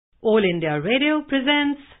All India Radio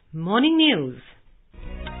presents Morning News.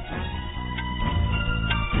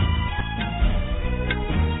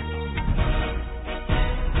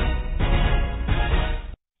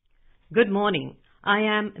 Good morning. I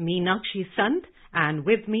am Meenakshi Sant and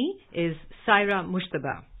with me is Saira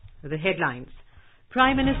Mushtaba. The headlines.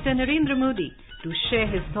 Prime Minister Narendra Modi to share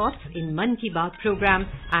his thoughts in Mann Ki Baat program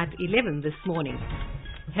at 11 this morning.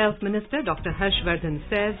 Health Minister Dr. Harshvardhan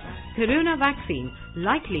says corona vaccine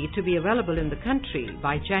likely to be available in the country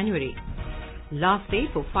by January. Last date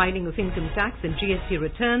for filing of income tax and GST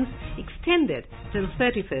returns extended till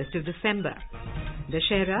 31st of December.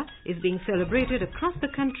 Dussehra is being celebrated across the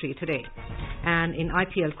country today. And in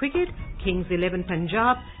IPL cricket, Kings 11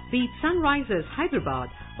 Punjab beat Sunrisers Hyderabad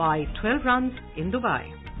by 12 runs in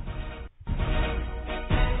Dubai.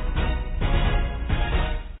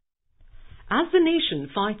 As the nation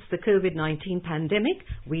fights the COVID-19 pandemic,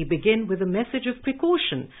 we begin with a message of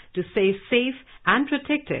precaution to stay safe and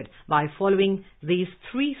protected by following these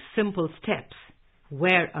 3 simple steps.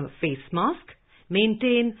 Wear a face mask,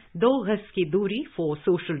 maintain 2 gaz ki duri for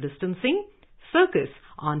social distancing, focus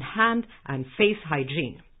on hand and face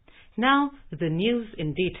hygiene. Now, the news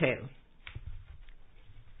in detail.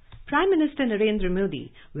 Prime Minister Narendra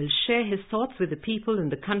Modi will share his thoughts with the people in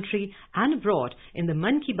the country and abroad in the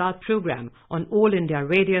Mann Ki Baat program on All India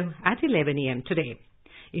Radio at 11 a.m. today.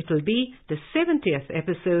 It will be the 70th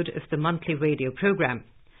episode of the monthly radio program.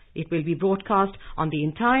 It will be broadcast on the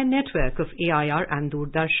entire network of AIR and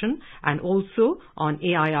Doordarshan and also on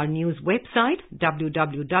AIR News website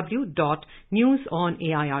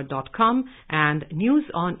www.newsonair.com and News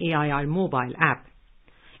on AIR mobile app.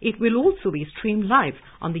 It will also be streamed live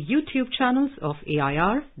on the YouTube channels of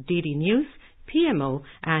AIR, DD News, PMO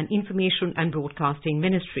and Information and Broadcasting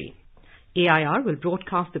Ministry. AIR will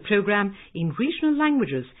broadcast the program in regional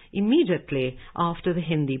languages immediately after the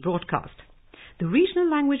Hindi broadcast. The regional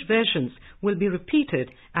language versions will be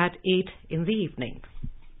repeated at 8 in the evening.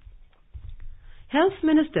 Health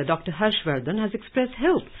Minister Dr. Harshvardhan has expressed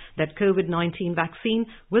hope that COVID-19 vaccine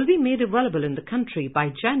will be made available in the country by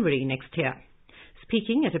January next year.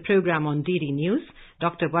 Speaking at a program on DD News,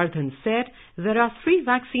 Dr. Vardhan said there are 3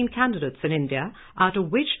 vaccine candidates in India, out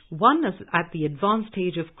of which one is at the advanced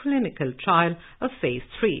stage of clinical trial of phase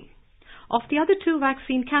 3. Of the other 2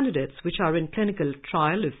 vaccine candidates which are in clinical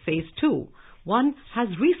trial of phase 2, one has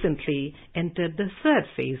recently entered the 3rd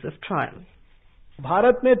phase of trial.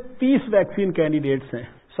 Bharat में 30 vaccine candidates हैं।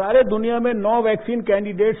 सारे दुनिया में 9 vaccine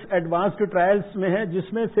candidates advanced trials में हैं,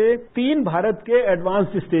 जिसमें से 3 भारत के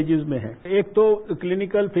एडवांस्ड स्टेजेस में हैं। एक तो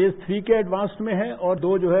क्लिनिकल फेज 3 के एडवांस्ड में है और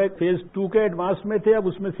 2 जो है फेज 2 के एडवांस्ड में थे, अब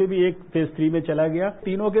उसमें से भी एक फेज 3 में चला गया।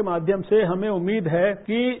 तीनों के माध्यम से हमें उम्मीद है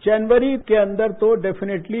कि जनवरी के अंदर तो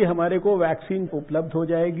डेफिनेटली हमारे को वैक्सीन उपलब्ध हो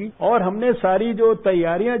जाएगी और हमने सारी जो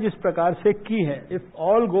तैयारियां जिस प्रकार से की हैं, इफ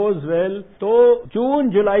ऑल गोज वेल तो जून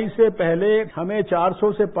जुलाई से पहले हमें 400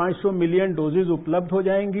 से 500 मिलियन डोजेज उपलब्ध हो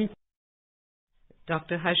जाएंगी।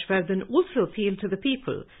 Dr. Harshvardhan also appealed to the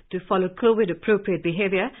people to follow COVID-appropriate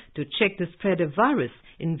behavior to check the spread of virus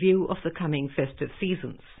in view of the coming festive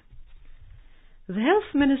seasons. The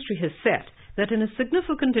Health Ministry has said that in a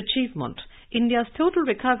significant achievement, India's total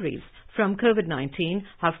recoveries from COVID-19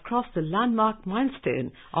 have crossed the landmark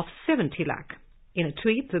milestone of 70 lakh. In a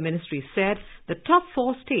tweet, the ministry said the top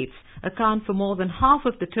 4 states account for more than half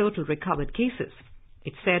of the total recovered cases.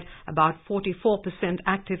 It said about 44%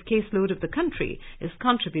 active caseload of the country is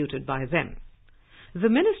contributed by them. The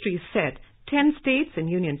ministry said 10 states and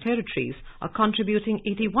union territories are contributing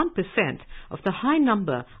 81% of the high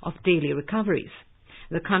number of daily recoveries.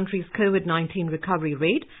 The country's COVID-19 recovery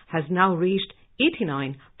rate has now reached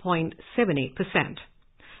 89.78%.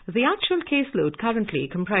 The actual caseload currently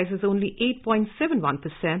comprises only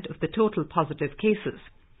 8.71% of the total positive cases.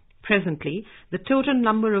 Presently, the total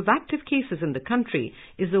number of active cases in the country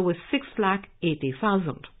is over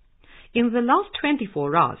 6,80,000. In the last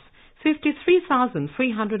 24 hours,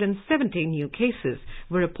 53,370 new cases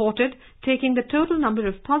were reported, taking the total number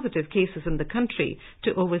of positive cases in the country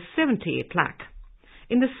to over 78 lakh.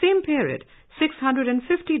 In the same period,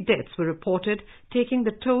 650 deaths were reported, taking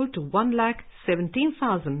the toll to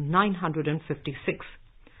 1,17,956.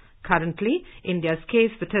 Currently, India's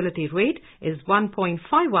case fatality rate is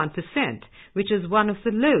 1.51%, which is one of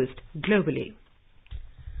the lowest globally.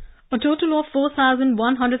 A total of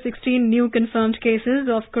 4,116 new confirmed cases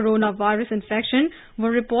of coronavirus infection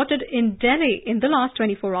were reported in Delhi in the last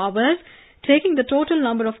 24 hours, taking the total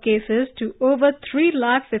number of cases to over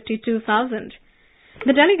 3,52,000.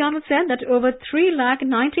 The Delhi government said that over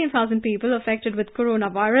 3,19,000 people affected with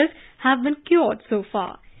coronavirus have been cured so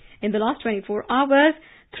far. In the last 24 hours,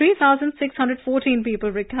 3,614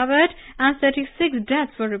 people recovered and 36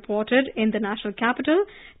 deaths were reported in the national capital,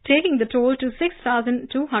 taking the toll to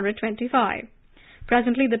 6,225.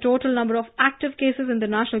 Presently, the total number of active cases in the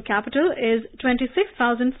national capital is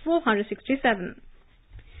 26,467.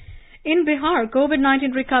 In Bihar,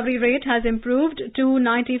 COVID-19 recovery rate has improved to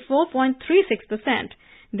 94.36%.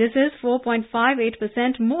 This is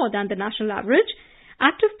 4.58% more than the national average.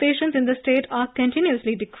 Active patients in the state are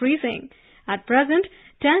continuously decreasing. At present,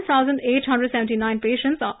 10,879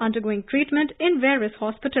 patients are undergoing treatment in various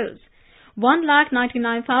hospitals.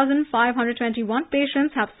 1,99,521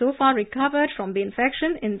 patients have so far recovered from the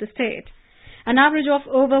infection in the state. An average of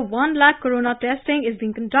over 1 lakh corona testing is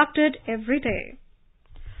being conducted every day.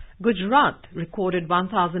 Gujarat recorded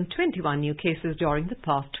 1,021 new cases during the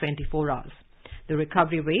past 24 hours. The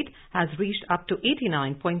recovery rate has reached up to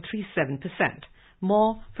 89.37%.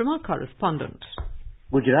 More from our correspondent.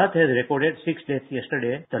 Gujarat has recorded 6 deaths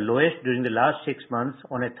yesterday, the lowest during the last 6 months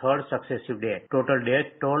on a third successive day. Total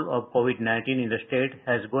death toll of COVID-19 in the state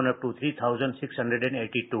has gone up to 3,682.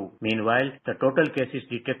 Meanwhile, the total cases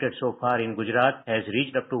detected so far in Gujarat has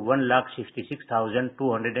reached up to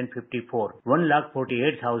 1,66,254.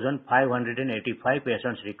 1,48,585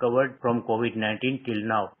 patients recovered from COVID-19 till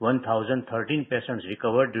now. 1,013 patients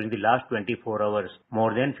recovered during the last 24 hours.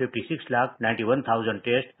 More than 56,91,000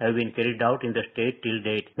 tests have been carried out in the state till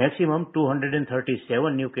date. Maximum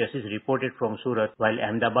 237 new cases reported from Surat, while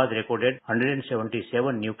Ahmedabad recorded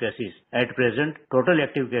 177 new cases. At present, total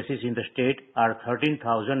active cases in the state are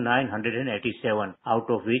 13,987, out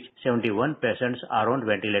of which 71 patients are on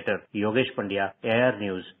ventilator. Yogesh Pandya, AIR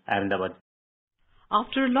News, Ahmedabad.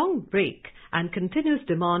 After a long break and continuous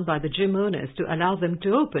demand by the gym owners to allow them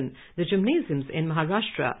to open, the gymnasiums in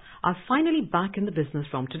Maharashtra are finally back in the business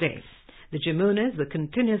from today. The gym owners were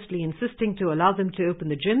continuously insisting to allow them to open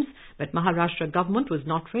the gyms, but Maharashtra government was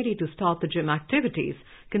not ready to start the gym activities,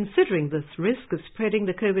 considering the risk of spreading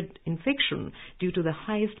the COVID infection due to the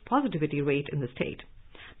highest positivity rate in the state.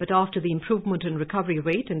 But after the improvement in recovery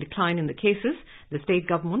rate and decline in the cases, the state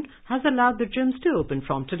government has allowed the gyms to open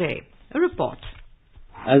from today. A report.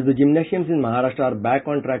 As the gymnasiums in Maharashtra are back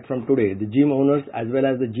on track from today, the gym owners as well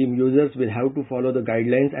as the gym users will have to follow the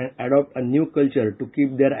guidelines and adopt a new culture to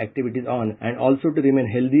keep their activities on and also to remain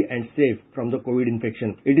healthy and safe from the COVID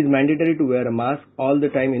infection. It is mandatory to wear a mask all the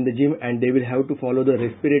time in the gym and they will have to follow the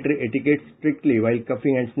respiratory etiquette strictly while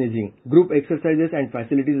coughing and sneezing. Group exercises and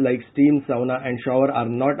facilities like steam, sauna and shower are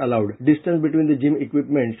not allowed. Distance between the gym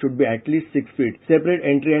equipment should be at least 6 feet. Separate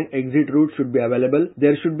entry and exit routes should be available.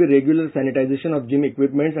 There should be regular sanitization of gym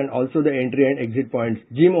equipment and also the entry and exit points.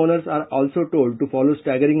 Gym owners are also told to follow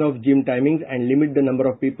staggering of gym timings and limit the number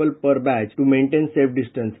of people per batch to maintain safe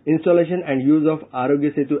distance. Installation and use of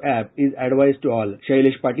Arogya Setu app is advised to all.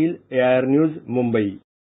 Shailesh Patil, AIR News, Mumbai.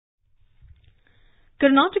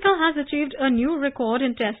 Karnataka has achieved a new record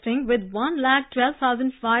in testing with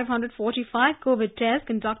 1,12,545 COVID tests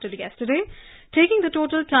conducted yesterday, taking the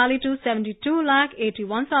total tally to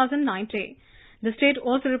 72,81,090. The state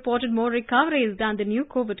also reported more recoveries than the new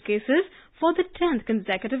COVID cases for the 10th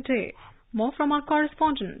consecutive day. More from our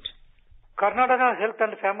correspondent. Karnataka Health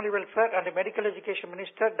and Family Welfare and Medical Education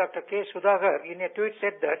Minister Dr. K. Sudhakar in a tweet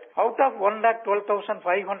said that out of 1,12,545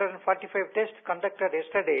 tests conducted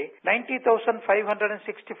yesterday, 90,564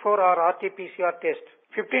 are RT-PCR tests.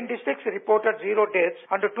 15 districts reported 0 deaths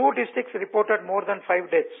and 2 districts reported more than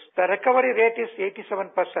 5 deaths. The recovery rate is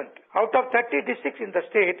 87%. Out of 30 districts in the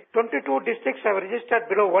state, 22 districts have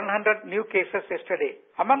registered below 100 new cases yesterday.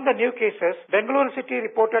 Among the new cases, Bengaluru city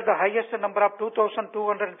reported the highest number of 2,251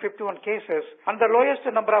 cases and the lowest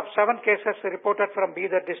number of 7 cases reported from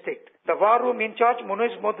Bidar district. The War Room in charge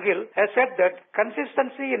Munez Mudgil has said that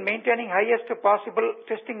consistency in maintaining highest possible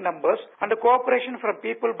testing numbers and cooperation from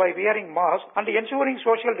people by wearing masks and ensuring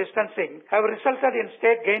social distancing have resulted in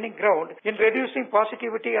state gaining ground in reducing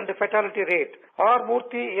positivity and the fatality rate. R.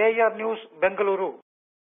 Murthy, AIR News, Bengaluru.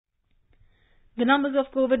 The numbers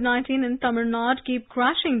of COVID-19 in Tamil Nadu keep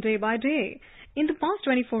crashing day by day. In the past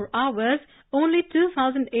 24 hours, only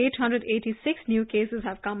 2,886 new cases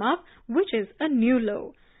have come up, which is a new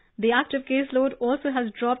low. The active caseload also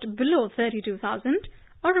has dropped below 32,000.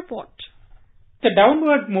 A report. The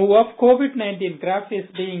downward move of COVID-19 graph is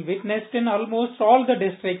being witnessed in almost all the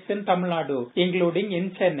districts in Tamil Nadu, including in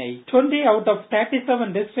Chennai. 20 out of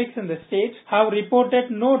 37 districts in the state have reported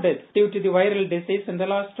no deaths due to the viral disease in the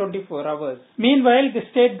last 24 hours. Meanwhile, the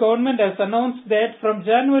state government has announced that from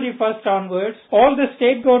January 1st onwards, all the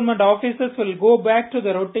state government offices will go back to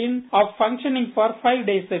the routine of functioning for 5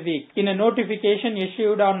 days a week. In a notification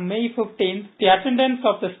issued on May 15th, the attendance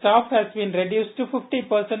of the staff has been reduced to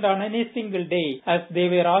 50% on any single day. remotely as they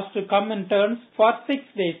were asked to come in turns for 6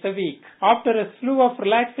 days a week. After a slew of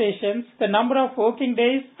relaxations, the number of working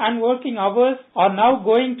days and working hours are now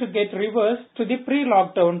going to get reversed to the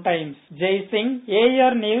pre-lockdown times. Jai Singh,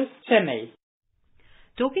 AR News, Chennai.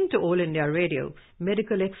 Talking to All India Radio,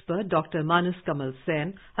 medical expert Dr. Manus Kamal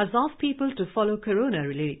Sen has asked people to follow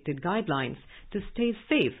corona-related guidelines to stay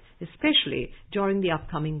safe, especially during the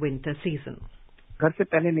upcoming winter season. घर से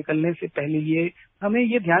पहले निकलने से पहले हमें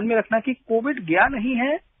ये ध्यान में रखना कि कोविड गया नहीं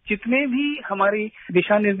है। जितने भी हमारी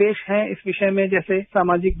दिशा निर्देश हैं इस विषय में, जैसे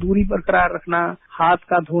सामाजिक दूरी बरकरार रखना, हाथ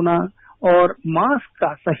का धोना और मास्क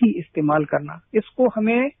का सही इस्तेमाल करना, इसको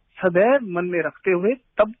हमें सदैव मन में रखते हुए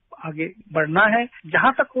तब आगे बढ़ना है।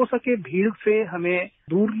 जहां तक हो सके भीड़ से हमें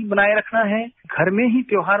दूरी बनाए रखना है। घर में ही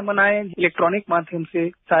त्योहार मनाएं। इलेक्ट्रॉनिक माध्यम से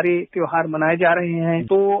सारे त्योहार मनाए जा रहे हैं,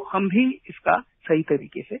 तो हम भी इसका सही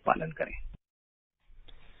तरीके से पालन करें।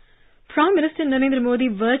 Prime Minister Narendra Modi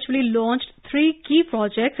virtually launched 3 key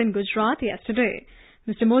projects in Gujarat yesterday.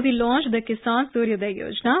 Mr. Modi launched the Kisan Suryodaya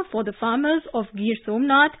Yojana for the farmers of Gir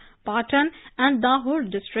Somnath, Patan and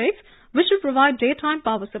Dahod districts, which will provide daytime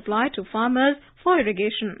power supply to farmers for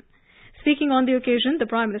irrigation. Speaking on the occasion, the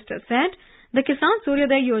Prime Minister said, the Kisan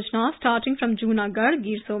Suryodaya Yojana starting from Junagadh,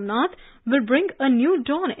 Gir Somnath will bring a new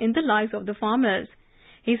dawn in the lives of the farmers.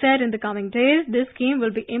 He said in the coming days, this scheme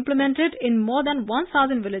will be implemented in more than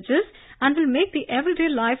 1,000 villages and will make the everyday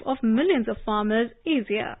life of millions of farmers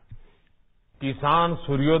easier. किसान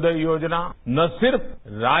सूर्योदय योजना न सिर्फ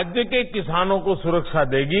राज्य के किसानों को सुरक्षा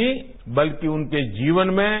देगी, बल्कि उनके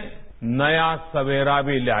जीवन में नया सवेरा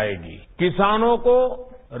भी लाएगी। किसानों को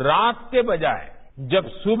रात के बजाय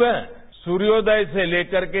जब सुबह सूर्योदय से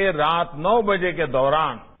लेकर के रात 9 बजे के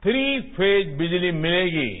दौरान 3 फेज बिजली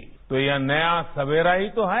मिलेगी, तो यह नया सवेरा ही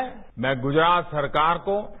तो है। मैं गुजरात सरकार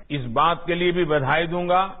को इस बात के लिए भी बधाई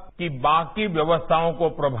दूंगा कि बाकी व्यवस्थाओं को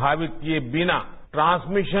प्रभावित किए बिना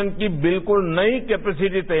ट्रांसमिशन की बिल्कुल नई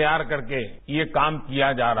कैपेसिटी तैयार करके ये काम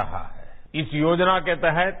किया जा रहा है। इस योजना के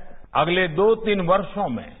तहत अगले 2-3 वर्षों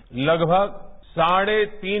में लगभग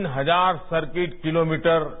 3,500 सर्किट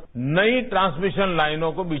किलोमीटर नई ट्रांसमिशन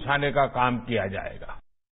लाइनों को बिछाने का काम किया जाएगा।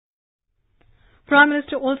 Prime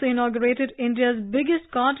Minister also inaugurated India's biggest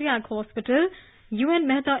cardiac hospital, UN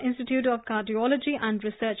Mehta Institute of Cardiology and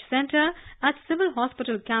Research Centre at Civil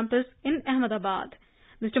Hospital campus in Ahmedabad.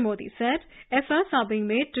 Mr. Modi said efforts are being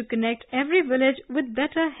made to connect every village with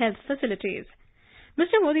better health facilities.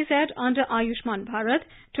 Mr. Modi said under Ayushman Bharat,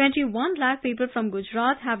 21 lakh people from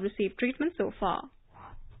Gujarat have received treatment so far.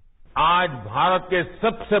 आज भारत के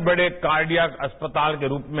सबसे बड़े cardiac अस्पताल के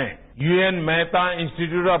रूप में UN Mehta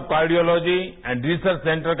institute of cardiology and research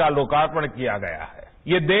centre का लोकार्पण किया गया है।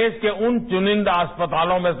 ये देश के उन चुनिंदा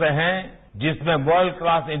अस्पतालों में से हैं जिसमें वर्ल्ड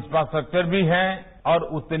क्लास इंफ्रास्ट्रक्चर भी है और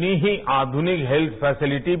उतनी ही आधुनिक हेल्थ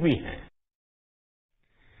फैसिलिटी भी है।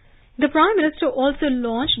 The Prime Minister also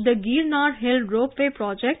launched the Girnar Hill Ropeway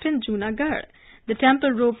project in Junagadh. The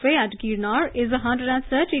temple ropeway at Girnar is a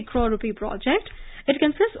 130 crore rupee project. It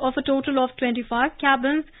consists of a total of 25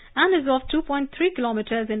 cabins and is of 2.3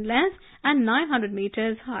 kilometers in length and 900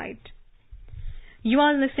 meters height. You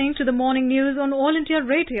are listening to the morning news on All India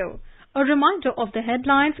Radio. A reminder of the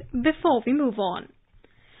headlines before we move on.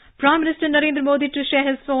 Prime Minister Narendra Modi to share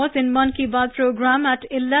his thoughts in Mann Ki Baat program at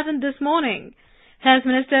 11 this morning. Health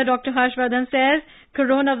Minister Dr. Harshvardhan says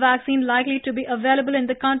corona vaccine likely to be available in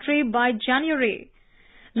the country by January.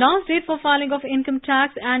 Last date for filing of income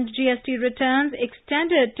tax and GST returns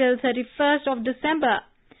extended till 31st of December.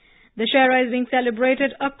 The Shera is being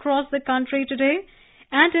celebrated across the country today.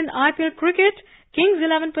 And in IPL cricket, Kings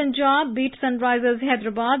 11 Punjab beat Sunrisers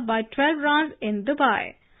Hyderabad by 12 runs in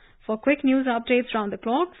Dubai. For quick news updates round the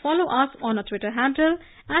clock, follow us on our Twitter handle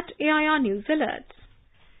 @AIR News Alerts.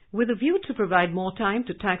 With a view to provide more time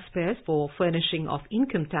to taxpayers for furnishing of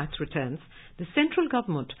income tax returns, the central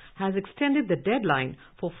government has extended the deadline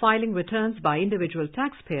for filing returns by individual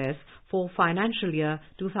taxpayers for financial year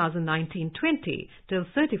 2019-20 till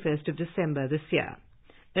 31st of December this year.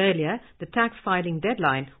 Earlier, the tax filing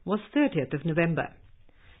deadline was 30th of November.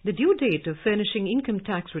 The due date of furnishing income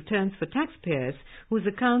tax returns for taxpayers whose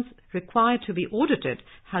accounts require to be audited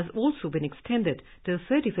has also been extended till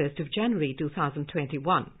 31st of January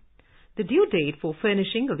 2021. The due date for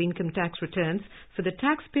furnishing of income tax returns for the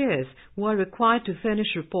taxpayers who are required to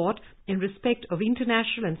furnish report in respect of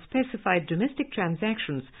international and specified domestic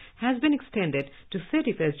transactions has been extended to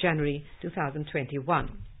 31st January 2021.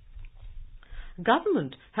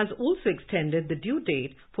 Government has also extended the due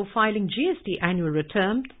date for filing GST annual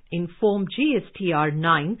return in Form GSTR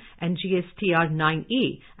 9 and GSTR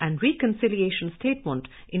 9A and reconciliation statement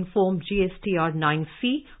in Form GSTR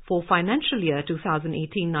 9C for financial year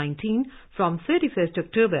 2018-19 from 31st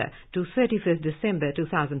October to 31st December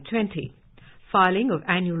 2020. Filing of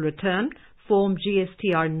annual return Form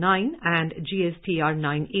GSTR 9 and GSTR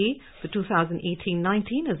 9A for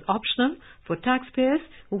 2018-19 is optional for taxpayers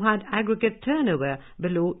who had aggregate turnover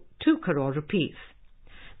below 2 crore rupees.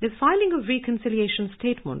 The filing of reconciliation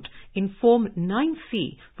statement in Form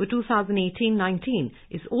 9C for 2018-19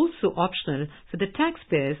 is also optional for the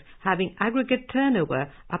taxpayers having aggregate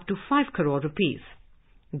turnover up to 5 crore rupees.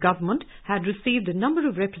 Government had received a number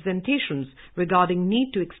of representations regarding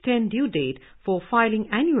need to extend due date for filing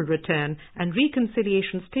annual return and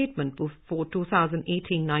reconciliation statement for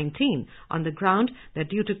 2018-19 on the ground that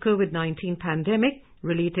due to COVID-19 pandemic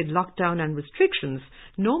related lockdown and restrictions,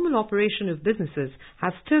 normal operation of businesses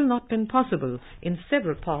has still not been possible in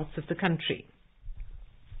several parts of the country.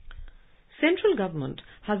 Central government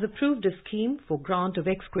has approved a scheme for grant of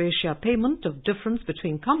ex gratia payment of difference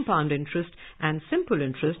between compound interest and simple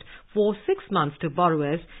interest for 6 months to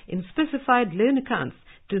borrowers in specified loan accounts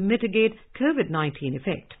to mitigate COVID-19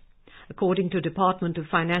 effect. According to Department of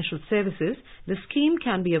Financial Services, the scheme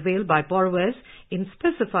can be availed by borrowers in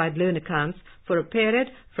specified loan accounts for a period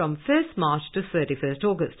from 1st March to 31st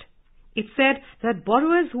August. It said that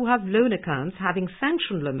borrowers who have loan accounts having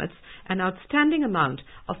sanction limits and outstanding amount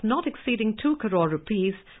of not exceeding 2 crore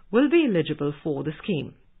rupees will be eligible for the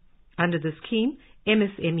scheme. Under the scheme,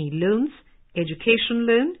 MSME loans, education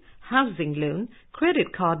loan, housing loan,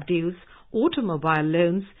 credit card dues, automobile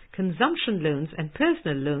loans, consumption loans and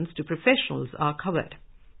personal loans to professionals are covered.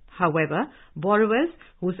 However, borrowers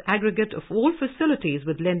whose aggregate of all facilities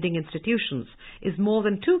with lending institutions is more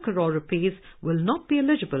than 2 crore rupees will not be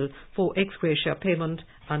eligible for ex gratia payment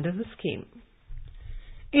under the scheme.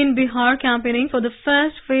 In Bihar, campaigning for the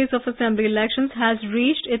first phase of assembly elections has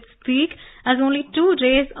reached its peak as only 2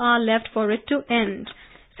 days are left for it to end.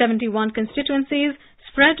 71 constituencies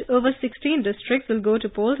spread over 16 districts will go to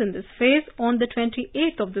polls in this phase on the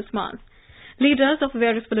 28th of this month. Leaders of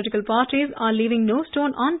various political parties are leaving no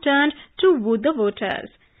stone unturned to woo the voters.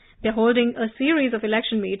 They are holding a series of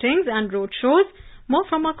election meetings and road shows. More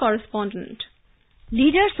from our correspondent.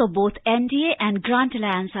 Leaders of both NDA and Grant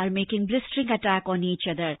Alliance are making blistering attack on each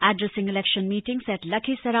other. Addressing election meetings at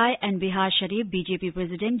Lakhisarai and Bihar Sharif, BJP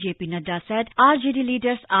President JP Nadda said RJD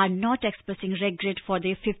leaders are not expressing regret for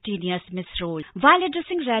their 15 years misrule. While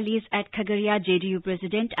addressing rallies at Khagaria, JDU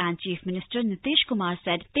President and Chief Minister Nitish Kumar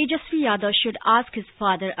said Tejasvi Yadav should ask his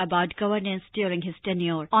father about governance during his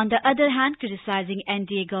tenure. On the other hand, criticizing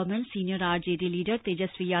NDA government, senior RJD leader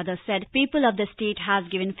Tejasvi Yadav said people of the state has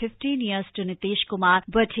given 15 years to Nitish Kumar,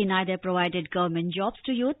 but he neither provided government jobs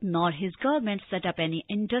to youth nor his government set up any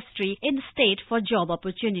industry in the state for job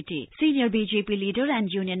opportunity. Senior BJP leader and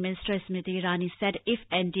Union Minister Smriti Irani said if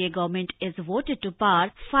NDA government is voted to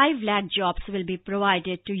power, 5 lakh jobs will be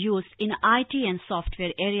provided to youth in IT and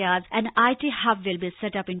software areas. An IT hub will be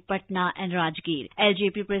set up in Patna and Rajgir.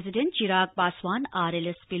 LJP President Chirag Paswan,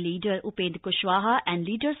 RLSP leader Upendra Kushwaha and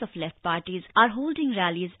leaders of left parties are holding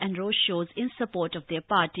rallies and road shows in support of their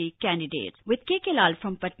party candidates. With KK Lal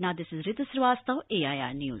from Patna, this is Ritu Srivastava,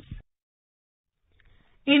 AIR News.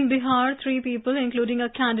 In Bihar, 3 people, including a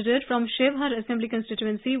candidate from Shivhar Assembly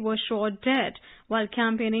constituency, were shot dead while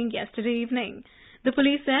campaigning yesterday evening. The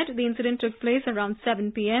police said the incident took place around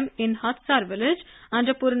 7 p.m. in Hatsar village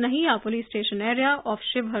under Purnahiya police station area of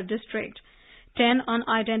Shivhar district. 10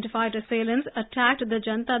 unidentified assailants attacked the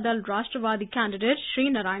Janata Dal Rashtravadi candidate Sri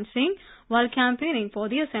Narayan Singh while campaigning for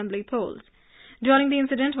the assembly polls. During the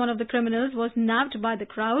incident, one of the criminals was nabbed by the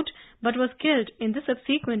crowd but was killed in the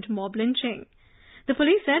subsequent mob lynching. The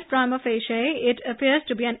police said prima facie it appears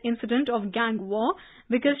to be an incident of gang war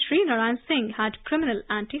because Sri Narayan Singh had criminal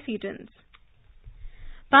antecedents.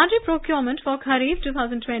 Paddy procurement for Kharif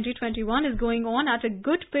 2020-21 is going on at a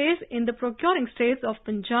good pace in the procuring states of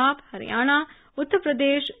Punjab, Haryana, Uttar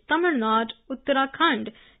Pradesh, Tamil Nadu,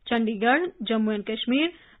 Uttarakhand, Chandigarh, Jammu and Kashmir,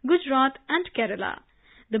 Gujarat and Kerala.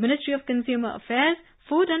 The Ministry of Consumer Affairs,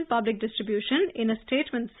 Food and Public Distribution in a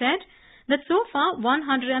statement said that so far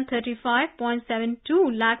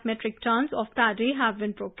 135.72 lakh metric tons of paddy have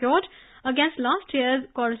been procured against last year's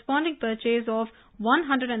corresponding purchase of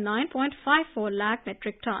 109.54 lakh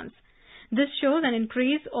metric tons. This shows an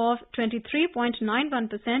increase of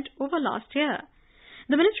 23.91% over last year.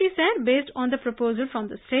 The ministry said based on the proposal from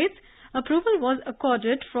the states, approval was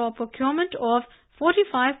accorded for procurement of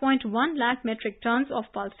 45.1 lakh metric tons of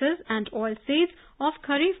pulses and oilseeds of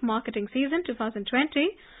Kharif marketing season 2020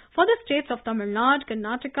 for the states of Tamil Nadu,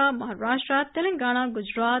 Karnataka, Maharashtra, Telangana,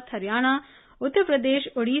 Gujarat, Haryana, Uttar Pradesh,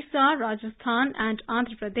 Odisha, Rajasthan and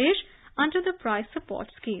Andhra Pradesh under the price support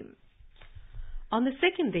scheme. On the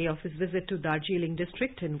second day of his visit to Darjeeling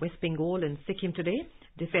district in West Bengal and Sikkim today,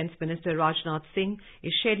 Defence Minister Rajnath Singh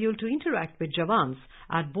is scheduled to interact with Jawans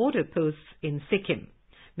at border posts in Sikkim.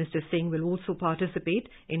 Mr. Singh will also participate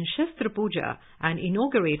in Shastra Puja and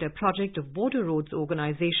inaugurate a project of Border Roads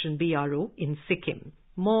Organisation BRO in Sikkim.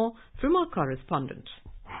 More from our correspondent.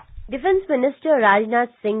 Defence Minister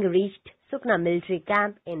Rajnath Singh reached Sukna military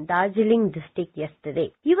camp in Darjeeling district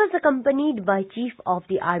yesterday. He was accompanied by Chief of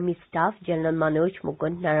the Army Staff General Manoj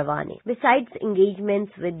Mukund Narawane. Besides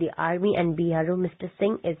engagements with the Army and BRO, Mr.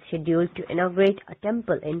 Singh is scheduled to inaugurate a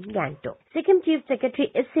temple in Gangtok. Sikkim Chief Secretary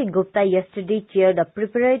S.C. Gupta yesterday chaired a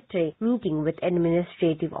preparatory meeting with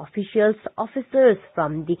administrative officers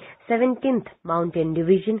from the 17th Mountain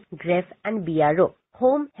Division, GREF and BRO,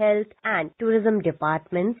 Home, Health and Tourism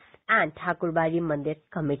Departments and Thakurbari Mandir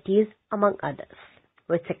committees, among others.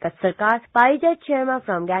 With Sekat Sarkar, Parijat Sharma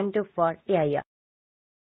from Gangtok for AIR.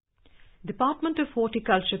 Department of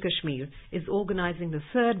Horticulture Kashmir is organising the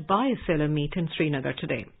third buyer-seller meet in Srinagar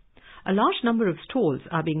today. A large number of stalls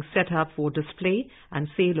are being set up for display and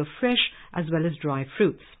sale of fresh as well as dry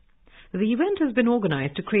fruits. The event has been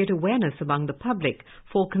organised to create awareness among the public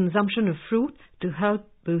for consumption of fruit to help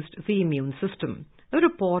boost the immune system. A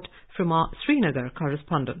report from our Srinagar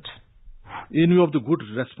correspondent. In view of the good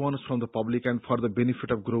response from the public and for the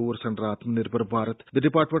benefit of growers under Atmanirbhar Bharat, the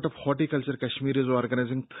Department of Horticulture Kashmir is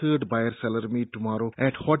organizing third buyer-seller meet tomorrow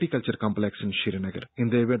at Horticulture Complex in Srinagar. In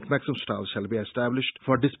the event, maximum stalls shall be established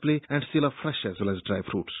for display and sale of fresh as well as dry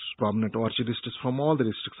fruits. Prominent orchardists from all the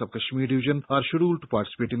districts of Kashmir division are scheduled to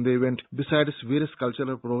participate in the event. Besides, various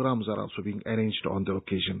cultural programs are also being arranged on the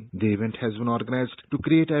occasion. The event has been organized to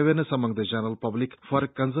create awareness among the general public for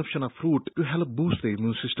consumption of fruit to help boost the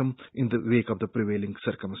immune system in the wake of the prevailing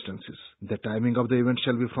circumstances. The timing of the event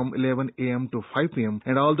shall be from 11 a.m. to 5 p.m.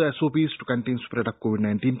 and all the SOPs to contain spread of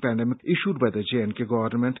COVID-19 pandemic issued by the J&K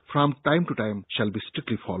government from time to time shall be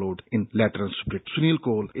strictly followed in lateral spirit. Sunil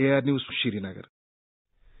Kohl, AIR News, Srinagar.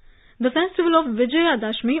 The festival of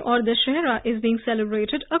Vijayadashmi or Dussehra is being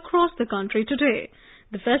celebrated across the country today.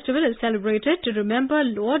 The festival is celebrated to remember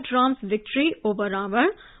Lord Ram's victory over Ravan,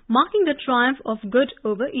 marking the triumph of good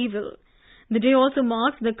over evil. The day also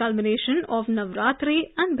marks the culmination of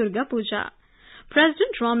Navratri and Durga Puja.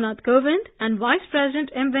 President Ramnath Kovind and Vice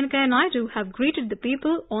President M. Venkaiah Naidu have greeted the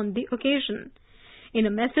people on the occasion. In a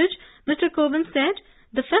message, Mr. Kovind said,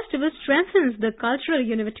 "The festival strengthens the cultural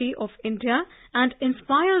unity of India and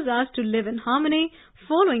inspires us to live in harmony,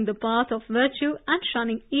 following the path of virtue and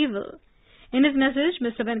shunning evil." In his message,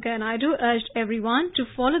 Mr. Venkaiah Naidu urged everyone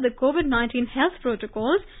to follow the COVID-19 health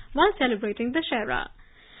protocols while celebrating Dussehra.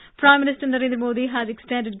 Prime Minister Narendra Modi has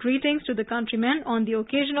extended greetings to the countrymen on the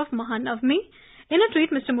occasion of Mahanavami. In a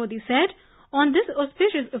tweet, Mr. Modi said, "On this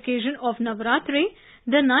auspicious occasion of Navaratri,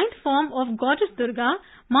 the ninth form of Goddess Durga,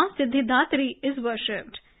 Ma Siddhidatri, is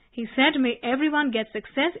worshipped." He said, "May everyone get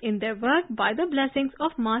success in their work by the blessings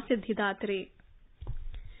of Ma Siddhidatri."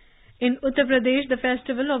 In Uttar Pradesh, the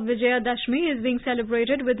festival of Vijayadashmi is being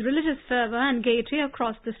celebrated with religious fervour and gaiety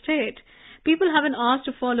across the state. People have been asked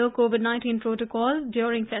to follow COVID-19 protocol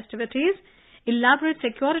during festivities. Elaborate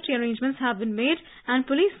security arrangements have been made and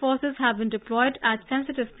police forces have been deployed at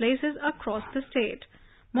sensitive places across the state.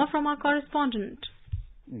 More from our correspondent.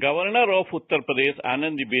 Governor of Uttar Pradesh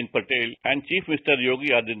Anandiben Patel and Chief Minister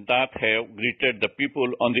Yogi Adityanath have greeted the people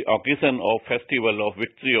on the occasion of Festival of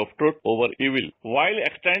Victory of Truth over Evil. While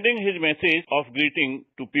extending his message of greeting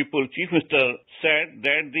to people, Chief Minister said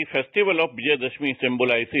that the Festival of Vijayadashmi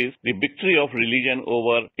symbolizes the victory of religion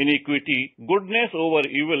over iniquity, goodness over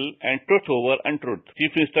evil and truth over untruth.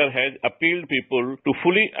 Chief Minister has appealed people to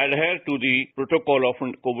fully adhere to the protocol of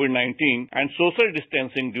COVID-19 and social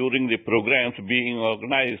distancing during the programs being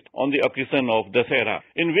organized on the occasion of Dussehra.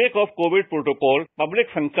 In wake of COVID protocol, public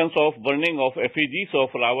functions of burning of effigies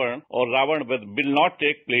of Ravan or Ravan will not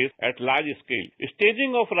take place at large scale.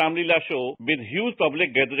 Staging of Ramlila show with huge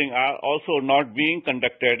public gathering are also not being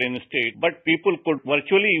conducted in state, but people could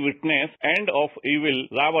virtually witness end of evil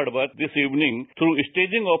Ravan this evening through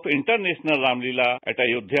staging of international Ramlila at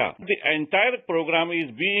Ayodhya. The entire program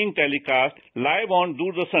is being telecast live on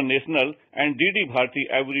Doordarshan National and DD Bharati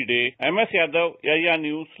every day. MS Yadav, AIR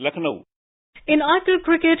News, Lucknow. In IPL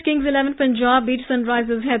cricket, Kings 11 Punjab beat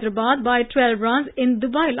Sunrisers Hyderabad by 12 runs in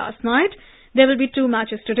Dubai last night. There will be 2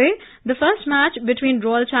 matches today. The first match between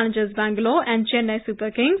Royal Challengers Bangalore and Chennai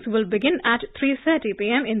Super Kings will begin at 3:30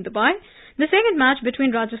 p.m. in Dubai. The second match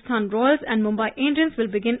between Rajasthan Royals and Mumbai Indians will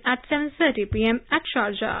begin at 7:30 p.m. at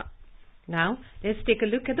Sharjah. Now, let's take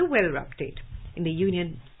a look at the weather update. In the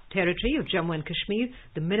Union Territory of Jammu and Kashmir,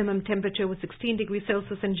 the minimum temperature was 16 degrees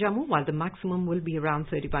Celsius in Jammu, while the maximum will be around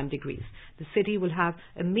 31 degrees. The city will have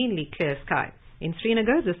a mainly clear sky. In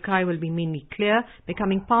Srinagar, the sky will be mainly clear,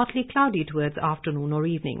 becoming partly cloudy towards afternoon or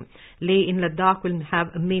evening. Leh in Ladakh will have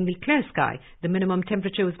a mainly clear sky. The minimum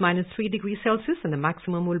temperature was -3 degrees Celsius and the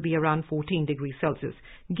maximum will be around 14 degrees Celsius.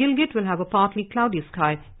 Gilgit will have a partly cloudy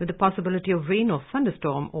sky with the possibility of rain or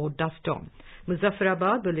thunderstorm or dust storm.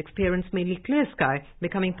 Muzaffarabad will experience mainly clear sky,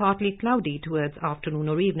 becoming partly cloudy towards afternoon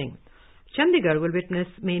or evening. Chandigarh will witness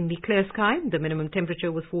mainly clear sky. The minimum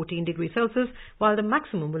temperature was 14 degrees Celsius, while the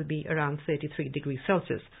maximum will be around 33 degrees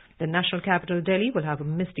Celsius. The national capital, Delhi, will have a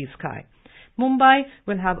misty sky. Mumbai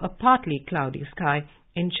will have a partly cloudy sky.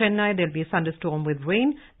 In Chennai, there will be a thunderstorm with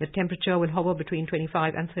rain. The temperature will hover between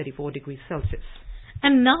 25 and 34 degrees Celsius.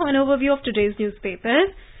 And now an overview of today's newspapers.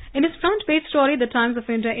 In its front page story, the Times of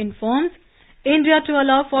India informs, India to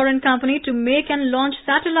allow foreign company to make and launch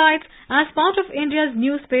satellites as part of India's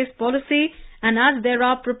new space policy, and as there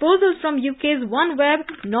are proposals from UK's OneWeb,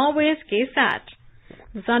 Norway's KSAT.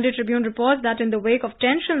 The Sunday Tribune reports that in the wake of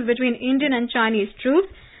tensions between Indian and Chinese troops,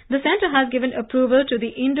 the centre has given approval to the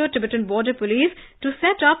Indo-Tibetan Border Police to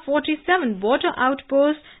set up 47 border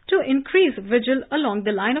outposts to increase vigil along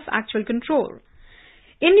the line of actual control.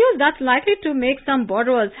 In news that's likely to make some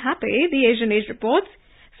borrowers happy, the Asian Age reports,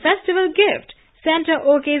 Festival gift, Centre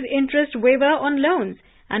OK's interest waiver on loans,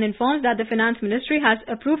 and informs that the Finance Ministry has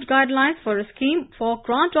approved guidelines for a scheme for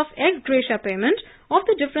grant of ex gratia payment of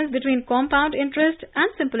the difference between compound interest and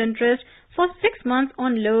simple interest for 6 months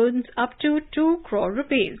on loans up to 2 crore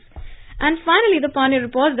rupees. And finally, the Pioneer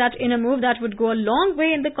reports that in a move that would go a long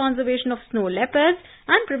way in the conservation of snow leopards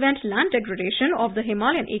and prevent land degradation of the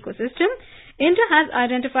Himalayan ecosystem, India has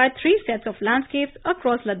identified 3 sets of landscapes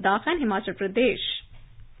across Ladakh and Himachal Pradesh.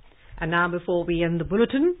 And now, before we end the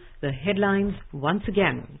bulletin, the headlines once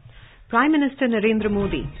again. Prime Minister Narendra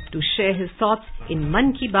Modi to share his thoughts in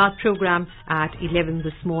Mann Ki Baat program at 11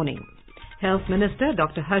 this morning. Health Minister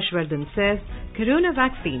Dr. Harshvardhan says corona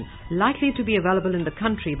vaccine likely to be available in the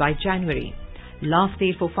country by January. Last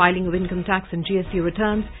date for filing of income tax and GST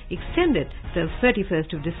returns extended till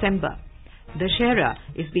 31st of December. Dussehra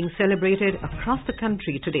is being celebrated across the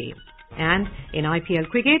country today. And in IPL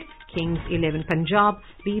cricket, Kings 11 Punjab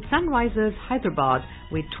beat Sunrisers Hyderabad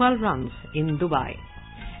with 12 runs in Dubai.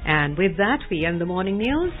 And with that, we end the morning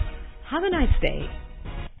news. Have a nice day.